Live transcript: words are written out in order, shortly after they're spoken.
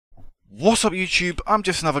What's up YouTube, I'm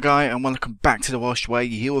just another guy and welcome back to the Welsh Way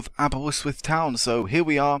here with Aberystwyth Town. So here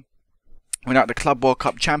we are, we're at the Club World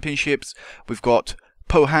Cup Championships. We've got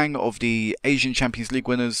Pohang of the Asian Champions League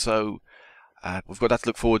winners, so we've got that to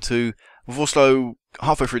look forward to. We've also,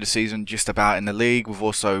 halfway through the season, just about in the league, we've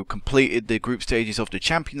also completed the group stages of the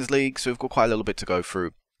Champions League, so we've got quite a little bit to go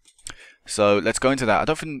through. So let's go into that. I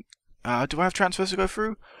don't think, do I have transfers to go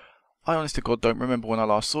through? I honest to God don't remember when I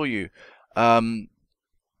last saw you.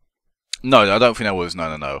 No, I don't think there was.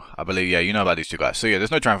 No. I believe, yeah, you know about these two guys. So yeah,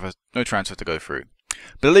 there's no transfer to go through.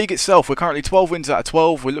 But the league itself, we're currently 12 wins out of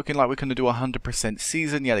 12. We're looking like we're going to do a 100%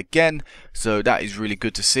 season yet again. So that is really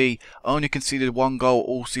good to see. Only conceded one goal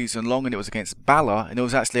all season long, and it was against Bala. And it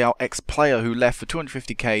was actually our ex-player who left for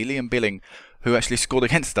 250k, Liam Billing, who actually scored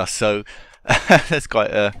against us. So that's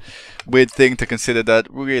quite a weird thing to consider that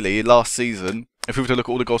really last season, if we were to look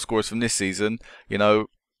at all the goal scorers from this season, you know,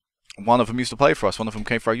 one of them used to play for us. One of them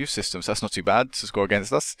came for our youth system, so that's not too bad to score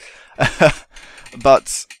against us.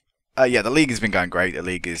 But yeah, the league has been going great. The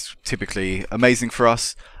league is typically amazing for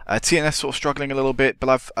us. TNS sort of struggling a little bit,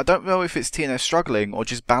 but I don't know if it's TNS struggling or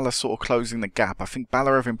just Bala sort of closing the gap. I think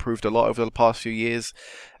Bala have improved a lot over the past few years,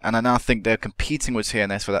 and I now think they're competing with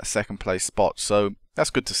TNS for that second place spot. So that's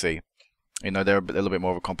good to see. You know, they're a little bit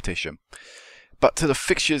more of a competition. But to the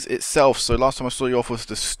fixtures itself, so last time I saw you off was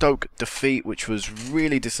the Stoke defeat, which was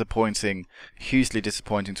really disappointing, hugely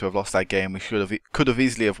disappointing to have lost that game. We could have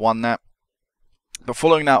easily have won that. But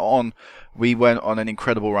following that on, we went on an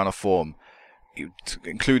incredible run of form,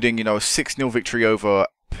 including, you know, a 6-0 victory over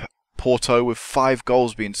Porto with 5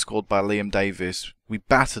 goals being scored by Liam Davis. We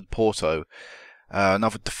battered Porto.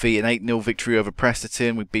 Another defeat, an 8-0 victory over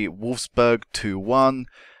Preston. We beat Wolfsburg 2-1.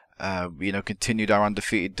 You know, continued our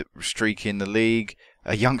undefeated streak in the league.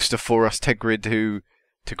 A youngster for us, Tegid, who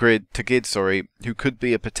could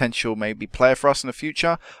be a potential maybe player for us in the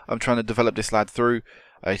future. I'm trying to develop this lad through.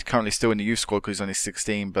 He's currently still in the youth squad because he's only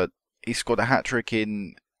 16, but he scored a hat-trick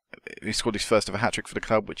he scored his first ever hat-trick for the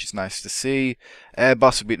club, which is nice to see.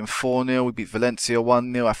 Airbus, we beat them 4-0. We beat Valencia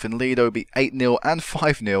 1-0. Affinlido beat 8-0 and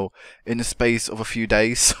 5-0 in the space of a few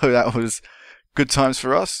days. So that was good times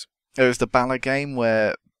for us. There was the Bala game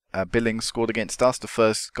where Billing scored against us, the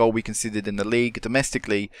first goal we conceded in the league.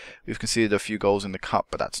 Domestically, we've conceded a few goals in the cup,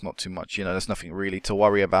 but that's not too much. You know, there's nothing really to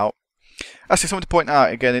worry about. Actually, something to point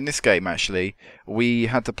out again in this game, actually, we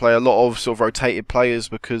had to play a lot of sort of rotated players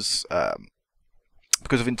because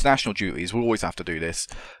of international duties. We'll always have to do this.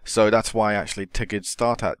 So that's why actually Tegid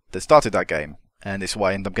started that game, and it's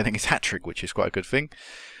why I ended up getting his hat-trick, which is quite a good thing.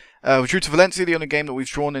 We drew to Valencia, the only game that we've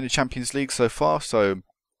drawn in the Champions League so far, so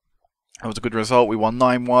that was a good result. We won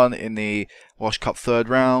 9-1 in the Welsh Cup third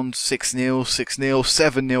round, 6-0, 6-0,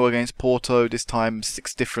 7-0 against Porto. This time,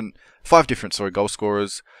 5 different goal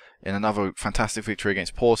scorers in another fantastic victory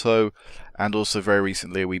against Porto. And also very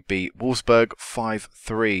recently, we beat Wolfsburg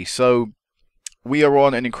 5-3. So we are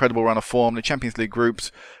on an incredible run of form. The Champions League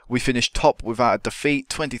groups, we finished top without a defeat.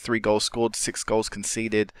 23 goals scored, 6 goals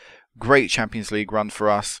conceded. Great Champions League run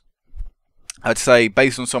for us. I'd say,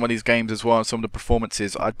 based on some of these games as well, and some of the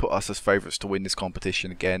performances, I'd put us as favourites to win this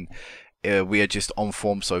competition again. We are just on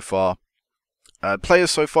form so far.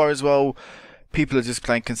 Players so far as well, people are just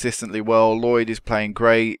playing consistently well. Lloyd is playing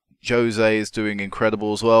great. Jose is doing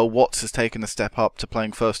incredible as well. Watts has taken a step up to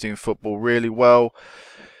playing first team football really well.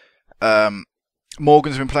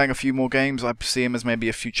 Morgan's been playing a few more games. I see him as maybe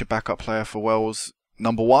a future backup player for Wales.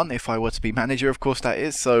 Number 1, if I were to be manager, of course that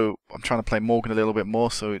is. So I'm trying to play Morgan a little bit more.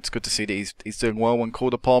 So it's good to see that he's doing well when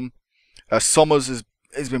called upon. Sommers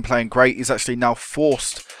has been playing great. He's actually now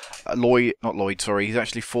forced He's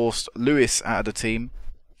actually forced Lewis out of the team.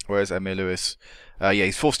 Where's Emil Lewis? Yeah,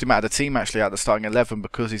 he's forced him out of the team actually, out of the starting 11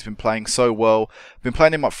 because he's been playing so well. Been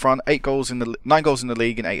playing him up front. 9 goals in the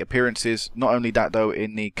league in 8 appearances. Not only that though,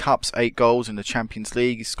 in the Cups, 8 goals. In the Champions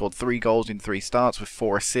League, he scored 3 goals in 3 starts with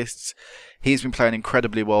 4 assists. He's been playing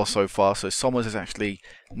incredibly well so far, so Sommers is actually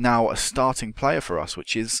now a starting player for us,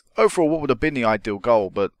 which is overall what would have been the ideal goal,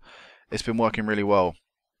 but it's been working really well.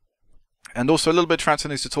 And also a little bit of transfer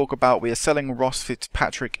news to talk about. We are selling Ross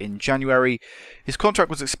Fitzpatrick in January. His contract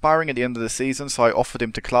was expiring at the end of the season, so I offered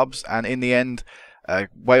him to clubs, and in the end,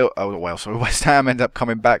 West Ham ended up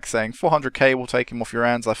coming back saying 400k, we'll take him off your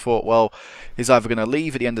hands. I thought, well, he's either going to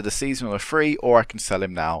leave at the end of the season on a free, or I can sell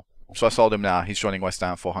him now. So I sold him now. He's joining West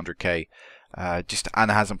Ham 400k.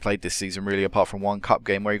 Anna hasn't played this season really, apart from one cup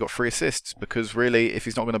game where he got 3 assists, because really, if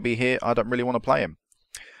he's not going to be here, I don't really want to play him.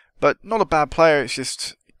 But not a bad player. It's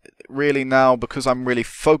just really now, because I'm really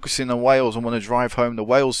focusing on Wales and want to drive home the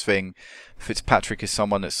Wales thing, Fitzpatrick is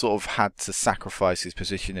someone that sort of had to sacrifice his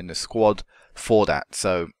position in the squad for that.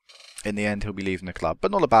 So in the end he'll be leaving the club.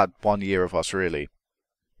 But not a bad 1 year of us, really.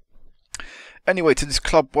 Anyway, to this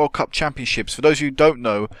Club World Cup Championships. For those of you who don't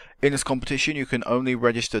know, in this competition you can only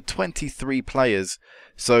register 23 players.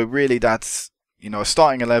 So really that's, you know, a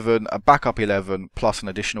starting 11, a backup 11, plus an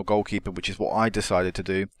additional goalkeeper, which is what I decided to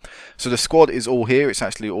do. So the squad is all here. It's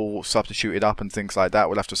actually all substituted up and things like that.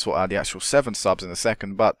 We'll have to sort out the actual 7 subs in a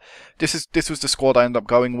second. But this was the squad I ended up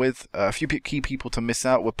going with. A few key people to miss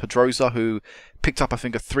out were Pedroza, who picked up, I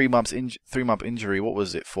think, a 3-month injury. What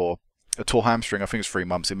was it for? A tore hamstring. I think it's 3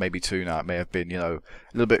 months. It may be 2 now. It may have been, you know,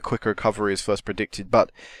 a little bit quicker recovery as first predicted.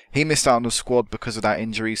 But he missed out on the squad because of that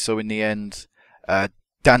injury. So in the end,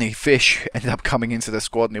 Danny Fish ended up coming into the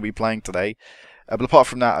squad and he'll be playing today. But apart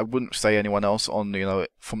from that, I wouldn't say anyone else on, you know,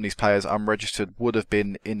 from these players unregistered would have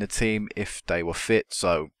been in the team if they were fit.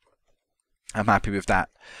 So I'm happy with that.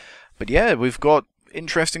 But yeah, we've got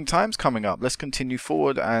interesting times coming up. Let's continue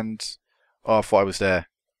forward and... Oh, I thought I was there.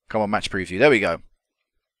 Come on, match preview. There we go.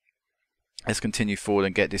 Let's continue forward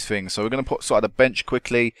and get this thing. So we're going to put sort of the bench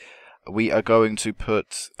quickly. We are going to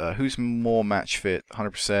put... who's more match fit?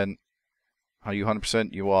 100%. Are you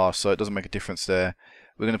 100%? You are, so it doesn't make a difference there.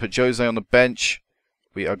 We're going to put Jose on the bench.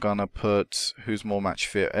 We are going to put... Who's more match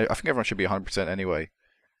fit? I think everyone should be 100% anyway.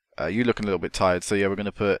 You looking a little bit tired. So yeah, we're going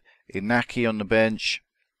to put Inaki on the bench.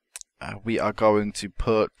 We are going to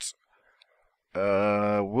put...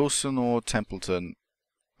 Wilson or Templeton.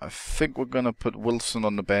 I think we're going to put Wilson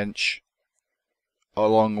on the bench,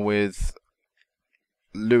 along with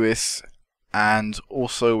Lewis, and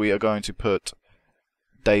also we are going to put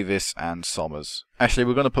Davis and Somers. Actually,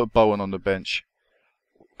 we're going to put Bowen on the bench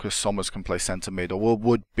because Somers can play centre mid, or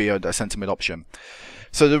would be a centre mid option.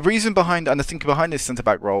 So the reason behind, and the thinking behind this centre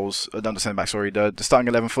back roles, not the centre back, sorry, the starting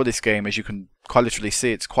 11 for this game, as you can quite literally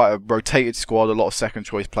see, it's quite a rotated squad, a lot of second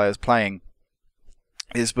choice players playing,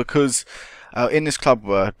 is because in this Club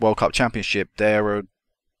World Cup Championship, there are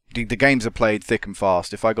the games are played thick and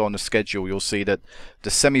fast. If I go on the schedule, you'll see that the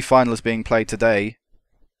semi-final is being played today.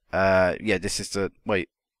 Yeah, this is the... Wait.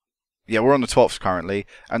 Yeah, we're on the 12th currently.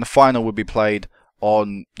 And the final will be played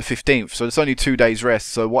on the 15th. So it's only 2 days rest.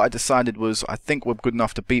 So what I decided was, I think we're good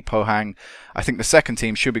enough to beat Pohang. I think the second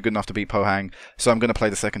team should be good enough to beat Pohang. So I'm going to play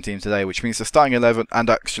the second team today, which means the starting 11 and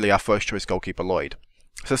actually our first choice goalkeeper, Lloyd.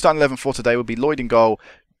 So the starting 11 for today will be Lloyd in goal,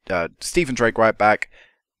 Stephen Drake right back,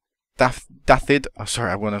 Dathid, oh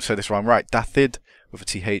sorry, I want to say this wrong, right, Dathid with a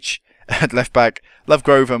TH at left back,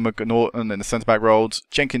 Lovegrove and McNaughton in the centre back roles,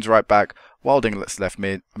 Jenkins right back, Wilding left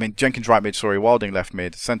mid, Jenkins right mid, sorry, Wilding left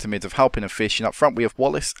mid, centre mids of Halpin and Fish, and up front we have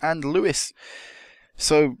Wallace and Lewis.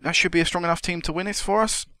 So that should be a strong enough team to win this for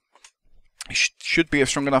us. It should be a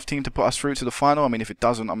strong enough team to put us through to the final. I mean, if it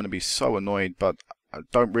doesn't, I'm going to be so annoyed, but I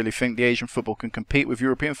don't really think the Asian football can compete with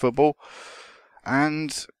European football.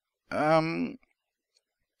 And I'm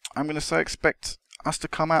going to say expect us to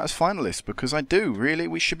come out as finalists, because I do. Really,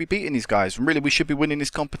 we should be beating these guys. Really, we should be winning this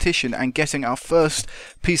competition and getting our first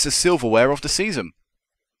piece of silverware of the season.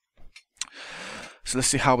 So let's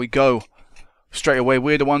see how we go. Straight away,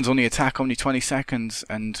 we're the ones on the attack, only 20 seconds,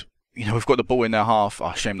 and you know we've got the ball in their half.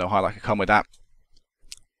 Oh, shame no highlight could come with that.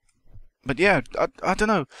 But yeah, I don't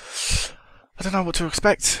know. I don't know what to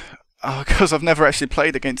expect. Because I've never actually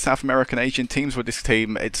played against South American Asian teams with this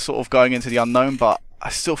team, it's sort of going into the unknown, but I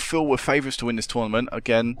still feel we're favourites to win this tournament.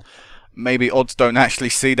 Again, maybe odds don't actually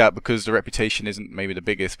see that because the reputation isn't maybe the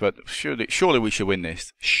biggest, but surely we should win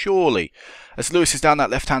this. Surely. As Lewis is down that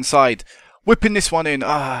left-hand side, whipping this one in.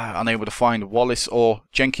 Unable to find Wallace or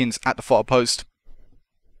Jenkins at the far post.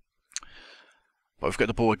 But we've got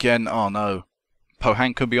the ball again. Oh no.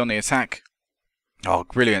 Pohang could be on the attack. Oh,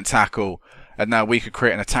 brilliant tackle. And now we could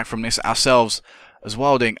create an attack from this ourselves. As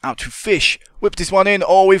Wilding out to Fish. Whipped this one in.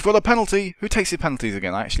 Oh, we've got a penalty. Who takes the penalties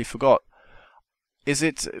again? I actually forgot. Is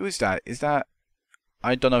it... Who's that? Is that...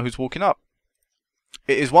 I don't know who's walking up.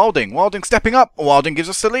 It is Wilding. Wilding stepping up. Wilding gives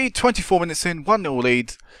us the lead. 24 minutes in. 1-0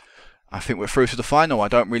 lead. I think we're through to the final. I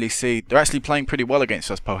don't really see... They're actually playing pretty well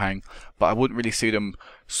against us, Pohang. But I wouldn't really see them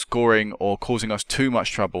scoring or causing us too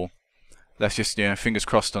much trouble. Let's just, you know, fingers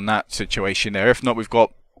crossed on that situation there. If not, we've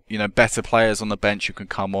got... you know, better players on the bench who can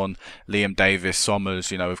come on. Liam Davis,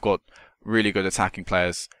 Somers, you know, we've got really good attacking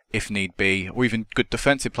players if need be. Or even good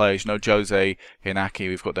defensive players, you know, Jose, Hinaki,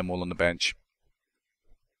 we've got them all on the bench.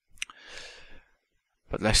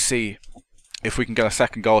 But let's see if we can get a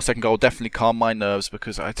second goal. Second goal definitely calm my nerves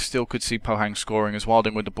because I still could see Pohang scoring as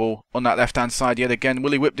Wilding with the ball on that left-hand side yet again.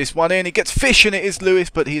 Will he whip this one in? He gets Fish and it is Lewis,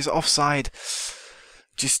 but he's offside.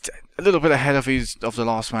 Just a little bit ahead of the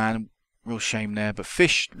last man. Real shame there, but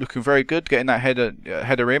Fish looking very good, getting that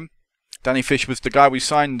header in. Danny Fish was the guy we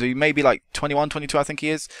signed. He may be like 21, 22, I think he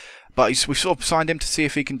is. But we sort of signed him to see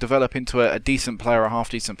if he can develop into a decent player, a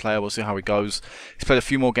half-decent player. We'll see how he goes. He's played a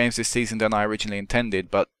few more games this season than I originally intended,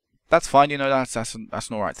 but that's fine. You know, that's an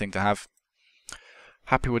alright thing to have.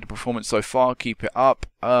 Happy with the performance so far. Keep it up.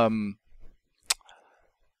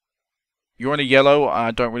 You're on a yellow.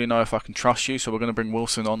 I don't really know if I can trust you, so we're going to bring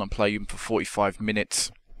Wilson on and play him for 45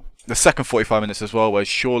 minutes. The second 45 minutes as well, where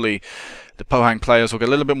surely the Pohang players will get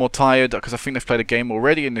a little bit more tired because I think they've played a game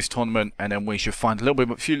already in this tournament, and then we should find a little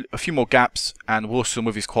bit, a few more gaps, and Wilson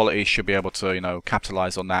with his quality should be able to, you know,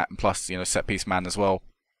 capitalise on that, and plus, you know, set piece man as well.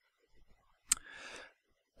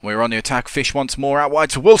 We're on the attack. Fish once more out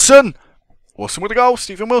wide to Wilson. Wilson with a goal.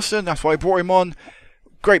 Stephen Wilson. That's why I brought him on.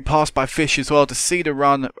 Great pass by Fish as well to see the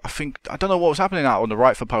run. I don't know what was happening out on the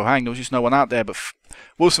right for Pohang. There was just no one out there, but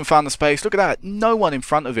Wilson found the space. Look at that. No one in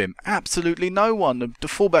front of him. Absolutely no one. The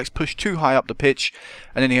fullback's pushed too high up the pitch.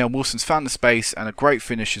 And then here, Wilson's found the space and a great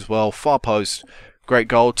finish as well. Far post. Great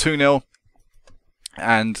goal. 2-0.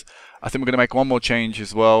 And I think we're going to make one more change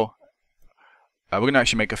as well. We're going to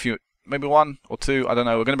actually make a few, maybe one or two. I don't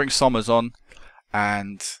know. We're going to bring Somers on.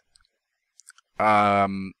 And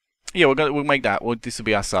yeah, we'll make that. This will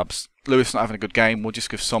be our subs. Lewis not having a good game. We'll just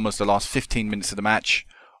give Somers the last 15 minutes of the match.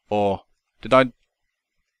 Or did I?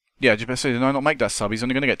 Yeah, just say, did I not make that sub? He's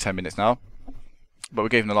only going to get 10 minutes now. But we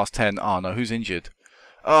gave him the last 10. Oh no, who's injured?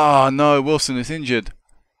 Oh no, Wilson is injured.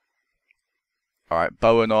 All right,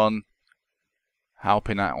 Bowen on.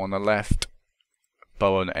 Helping out on the left.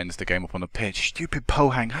 Bowen ends the game up on the pitch. Stupid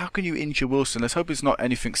Pohang. How can you injure Wilson? Let's hope it's not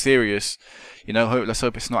anything serious. You know, let's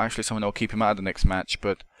hope it's not actually someone that will keep him out of the next match.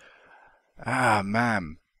 But ah,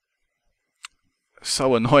 man.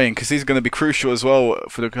 So annoying, because he's going to be crucial as well.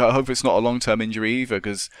 I hope it's not a long-term injury either,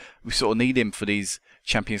 because we sort of need him for these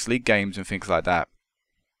Champions League games and things like that.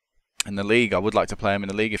 In the league, I would like to play him in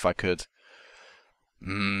the league if I could.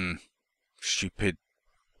 Stupid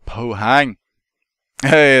Pohang.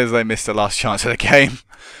 Hey, as they missed the last chance of the game.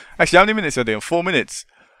 Actually, how many minutes are they on? 4 minutes.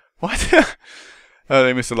 What? Oh,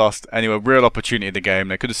 they missed the last. Anyway, real opportunity of the game.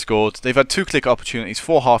 They could have scored. They've had 2 click opportunities,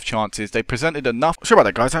 4 half chances. They presented enough. Sorry about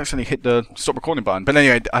that, guys. I actually hit the stop recording button. But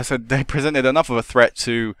anyway, I said they presented enough of a threat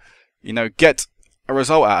to, you know, get a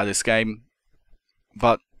result out of this game.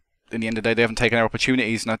 But in the end of the day, they haven't taken their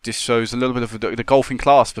opportunities, and that just shows a little bit of the golfing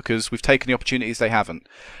class, because we've taken the opportunities, they haven't.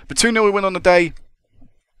 But 2-0 we win on the day.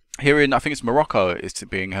 Here in, I think it's Morocco, is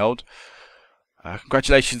being held.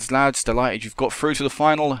 Congratulations, lads. Delighted you've got through to the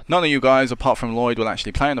final. None of you guys, apart from Lloyd, will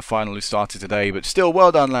actually play in the final who started today. But still,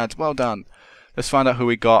 well done, lads. Well done. Let's find out who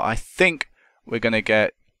we got. I think we're going to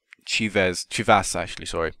get Chivas, actually,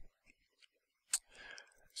 sorry.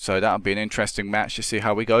 So that'll be an interesting match to see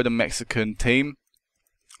how we go. The Mexican team.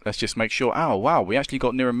 Let's just make sure. Oh, wow. We actually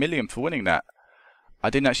got near $1 million for winning that. I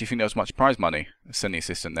didn't actually think there was much prize money. Send the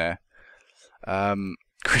assistant there.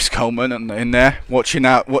 Chris Coleman in there, watching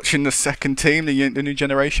the second team, the new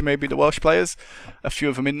generation, maybe the Welsh players, a few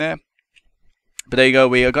of them in there. But there you go.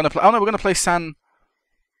 We are going to play. Oh no, we're going to play San.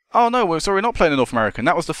 Oh no, we're not playing the North American.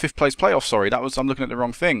 That was the 5th place playoff. Sorry, I'm looking at the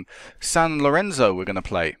wrong thing. San Lorenzo, we're going to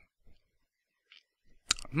play.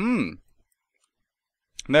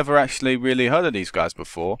 Never actually really heard of these guys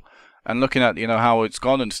before, and looking at how it's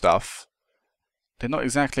gone and stuff, they're not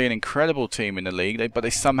exactly an incredible team in the league. But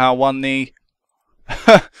they somehow won the.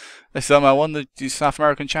 They somehow won the South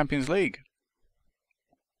American Champions League.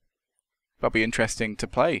 That'll be interesting to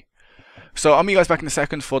play. So I'll meet you guys back in a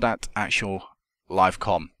second for that actual live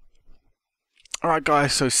comm. Alright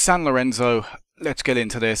guys, so San Lorenzo, let's get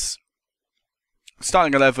into this.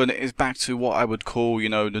 Starting 11 is back to what I would call,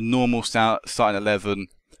 the normal starting 11.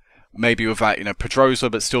 Maybe without, Pedrosa,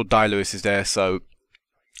 but still Di Lewis is there. So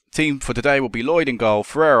team for today will be Lloyd in goal,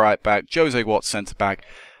 Ferreira right back, Jose Watts centre back,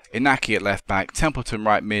 Inaki at left back, Templeton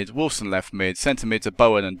right mid, Wilson left mid, centre mids are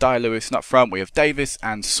Bowen and Di Lewis, and up front we have Davis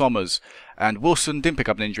and Somers. And Wilson didn't pick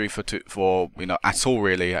up an injury for at all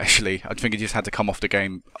really. Actually, I think he just had to come off the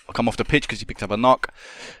pitch because he picked up a knock.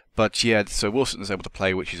 But yeah, so Wilson is able to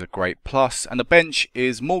play, which is a great plus. And the bench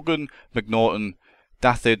is Morgan, McNaughton,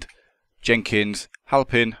 Dathid, Jenkins,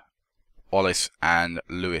 Halpin, Wallace, and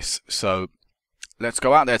Lewis. So let's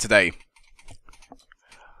go out there today.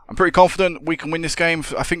 I'm pretty confident we can win this game.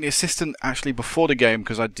 I think the assistant actually before the game,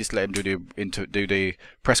 because I just let him do the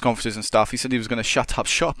press conferences and stuff, he said he was going to shut up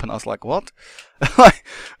shop, and I was like, what?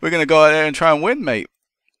 We're going to go out there and try and win, mate.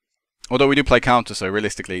 Although we do play counter, so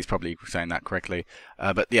realistically he's probably saying that correctly.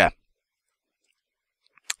 But yeah,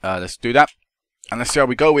 let's do that, and let's see how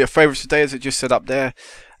we go. We have favourites today, as it just said up there,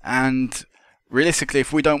 and realistically,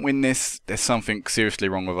 if we don't win this, there's something seriously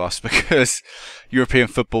wrong with us, because European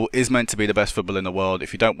football is meant to be the best football in the world.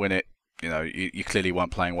 If you don't win it, you know, you clearly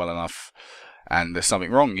weren't playing well enough, and there's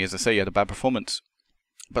something wrong. As I say, you had a bad performance.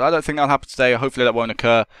 But I don't think that'll happen today. Hopefully that won't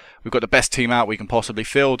occur. We've got the best team out we can possibly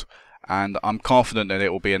field, and I'm confident that it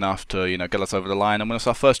will be enough to, you know, get us over the line and win us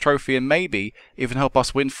our first trophy, and maybe even help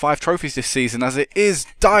us win 5 trophies this season, as it is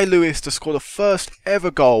Di Lewis to score the first ever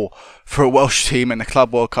goal for a Welsh team in the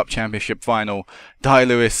Club World Cup Championship final. Di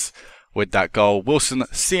Lewis with that goal. Wilson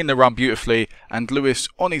seeing the run beautifully, and Lewis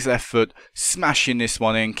on his left foot smashing this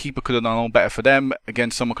one in. Keeper could have done all better for them.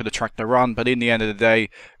 Again, someone could have tracked the run, but in the end of the day,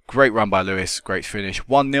 great run by Lewis, great finish.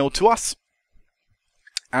 1-0 to us.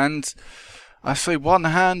 And I say one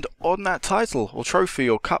hand on that title, or trophy,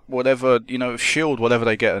 or cup, whatever, you know, shield, whatever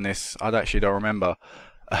they get in this. I actually don't remember.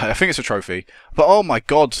 I think it's a trophy. But oh my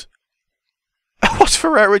god. What's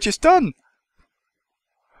Ferreira just done?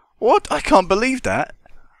 What? I can't believe that.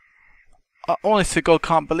 I honest to God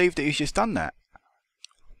can't believe that he's just done that.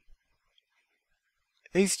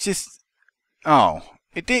 He's just... Oh.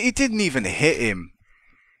 It didn't even hit him.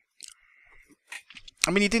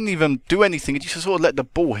 I mean, he didn't even do anything. He just sort of let the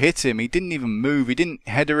ball hit him. He didn't even move. He didn't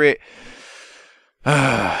header it.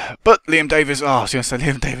 But Liam Davis... Oh, I was going to say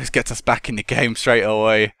Liam Davis gets us back in the game straight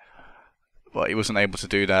away. But he wasn't able to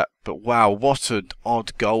do that. But wow, what an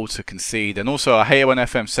odd goal to concede. And also, I hate when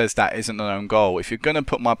FM says that isn't an own goal. If you're going to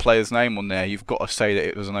put my player's name on there, you've got to say that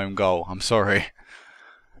it was an own goal. I'm sorry.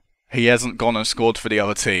 He hasn't gone and scored for the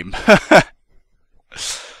other team. I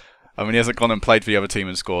mean, he hasn't gone and played for the other team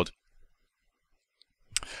and scored.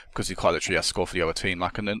 Because he quite literally has to score for the other team,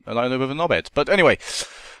 like with a knobhead. But anyway,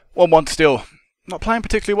 1-1 still. Not playing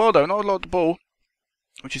particularly well, though. Not a lot of the ball.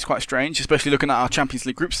 Which is quite strange, especially looking at our Champions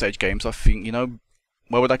League group stage games. I think, you know,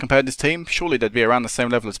 where would I compare this team? Surely they'd be around the same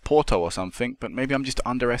level as Porto or something, but maybe I'm just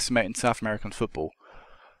underestimating South American football.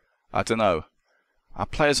 I don't know. Our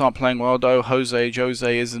players aren't playing well, though. Jose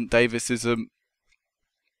isn't. Davis isn't.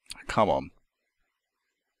 Come on.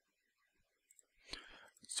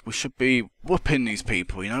 We should be whooping these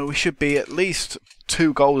people, you know. We should be at least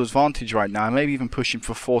 2 goal advantage right now, maybe even pushing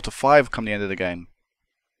for 4 to 5 come the end of the game.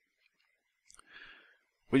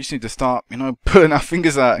 We just need to start, you know, pulling our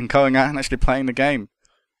fingers out and going out and actually playing the game.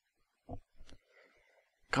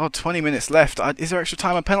 God, 20 minutes left. Is there extra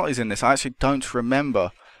time and penalties in this? I actually don't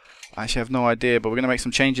remember. I actually have no idea, but we're going to make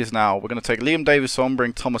some changes now. We're going to take Liam Davis on,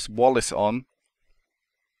 bring Thomas Wallace on.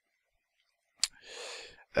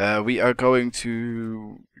 We are going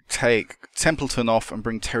to take Templeton off and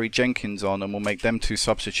bring Terry Jenkins on, and we'll make them 2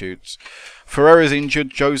 substitutes. Ferreira's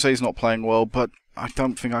injured. Jose's not playing well, but I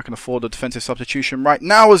don't think I can afford a defensive substitution right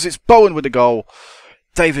now, as it's Bowen with the goal.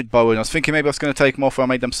 David Bowen. I was thinking maybe I was going to take him off when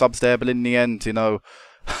I made them subs there, but in the end, you know,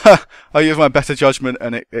 I used my better judgment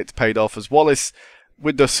and it's paid off, as Wallace,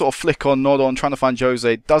 with the sort of flick on, nod on, trying to find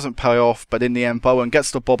Jose, doesn't pay off, but in the end, Bowen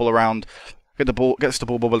gets the bobble around, gets the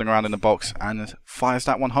ball bobbling around in the box and fires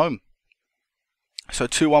that one home. So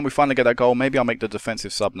 2-1, we finally get that goal. Maybe I'll make the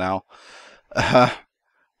defensive sub now.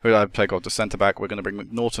 Who did I take off? The centre-back. We're going to bring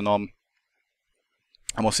McNaughton on.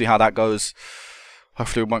 And we'll see how that goes.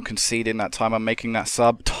 Hopefully we won't concede in that time I'm making that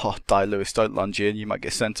sub. Oh, Di Lewis, don't lunge in. You might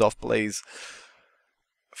get sent off, please.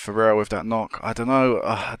 Ferreira with that knock. I don't know.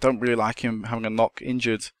 I don't really like him having a knock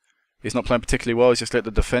injured. He's not playing particularly well. He's just let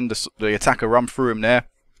the defender, the attacker run through him there.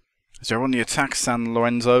 Is there on the attack, San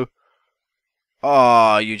Lorenzo?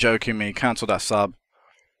 Oh, you joking me. Cancel that sub.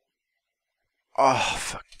 Oh,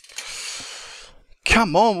 fuck.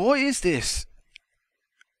 Come on, what is this?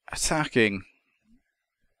 Attacking.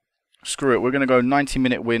 Screw it, we're going to go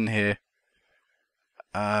 90-minute win here.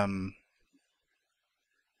 No,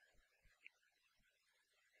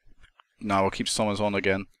 we'll keep Somers on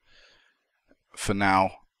again. For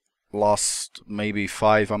now. Last, maybe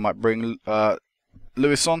 5, I might bring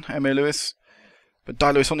Lewis on, Emile Lewis. But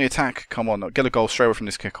Di Lewis on the attack. Come on, get a goal straight away from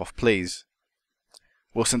this kickoff, please.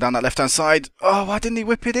 Wilson down that left-hand side. Oh, why didn't he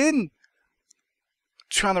whip it in?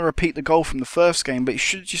 Trying to repeat the goal from the first game, but he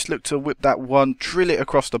should just look to whip that one, drill it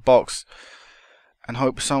across the box, and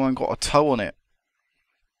hope someone got a toe on it.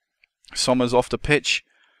 Somers off the pitch.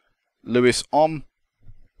 Lewis on.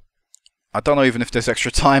 I don't know even if there's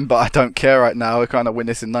extra time, but I don't care right now. We're trying to win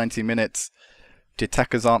this in 90 minutes. The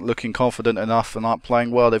attackers aren't looking confident enough and aren't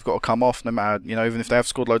playing well. They've got to come off, no matter, you know, even if they have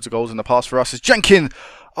scored loads of goals in the past for us. It's Jenkins!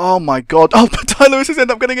 Oh my god. Oh, but Di Lewis has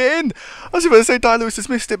ended up getting it in. I was about to say Di Lewis has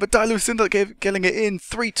missed it, but Di Lewis ended up getting it in.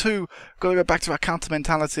 3-2. Got to go back to our counter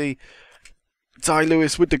mentality. Di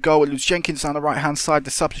Lewis with the goal. It was Jenkins down the right-hand side,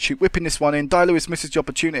 the substitute, whipping this one in. Di Lewis misses the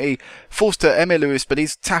opportunity. Falls to Emile Lewis, but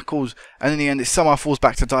he's tackled. And in the end, it somehow falls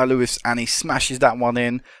back to Di Lewis, and he smashes that one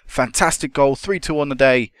in. Fantastic goal. 3-2 on the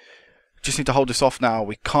day. Just need to hold this off now.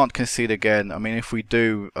 We can't concede again. I mean, if we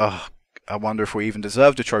do, I wonder if we even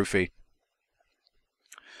deserve the trophy.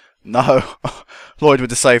 No. Lloyd with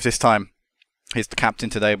the save this time. He's the captain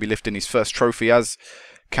today. He'll be lifting his first trophy as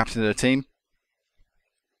captain of the team.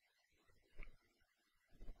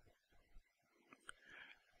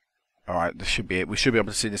 Alright, this should be it. We should be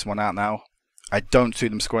able to see this one out now. I don't see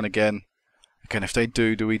them scoring again. Again, if they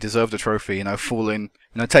do we deserve the trophy? You know,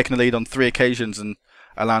 taking the lead on 3 occasions and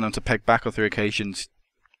allowing them to peg back on 3 occasions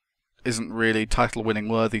isn't really title-winning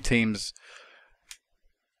worthy teams.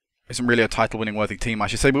 Isn't really a title-winning worthy team, I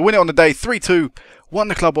should say. We win it on the day, 3-2. Won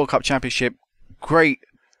the Club World Cup Championship. Great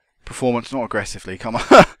performance, not aggressively. Come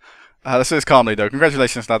on. Let's do this calmly, though.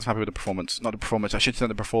 Congratulations, lads. I'm happy with the performance. Not the performance. I should say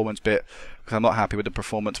the performance bit, because I'm not happy with the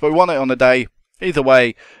performance. But we won it on the day. Either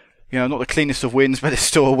way, you know, not the cleanest of wins, but it's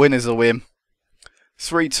still a win is a win.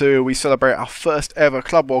 3-2. We celebrate our first ever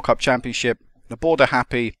Club World Cup Championship. The board are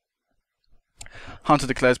happy. Hunter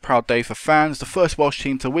declares proud day for fans. The first Welsh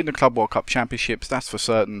team to win the Club World Cup Championships. That's for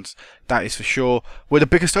certain. That is for sure. We're the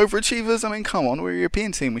biggest overachievers. I mean, come on. We're a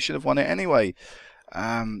European team. We should have won it anyway.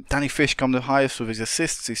 Danny Fish come the highest with his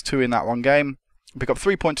assists. He's 2 in that one game. Pick up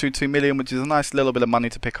 3.22 million, which is a nice little bit of money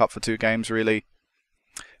to pick up for 2 games, really.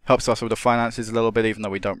 Helps us with the finances a little bit, even though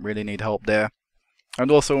we don't really need help there. And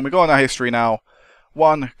also, when we go on our history now,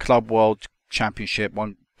 1 Club World Championship,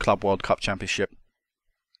 1 Club World Cup Championship.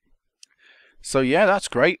 So yeah, that's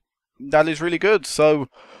great. That is really good. So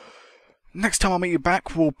next time I'll meet you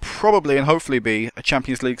back will probably and hopefully be a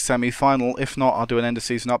Champions League semi-final. If not, I'll do an end of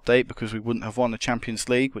season update because we wouldn't have won the Champions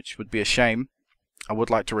League, which would be a shame. I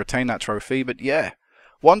would like to retain that trophy, but yeah.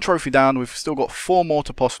 1 trophy down, we've still got 4 more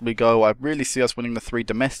to possibly go. I really see us winning the 3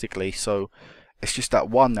 domestically, so it's just that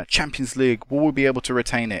 1, that Champions League. Will we be able to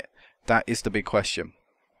retain it? That is the big question.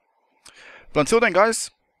 But until then,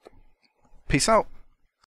 guys, peace out.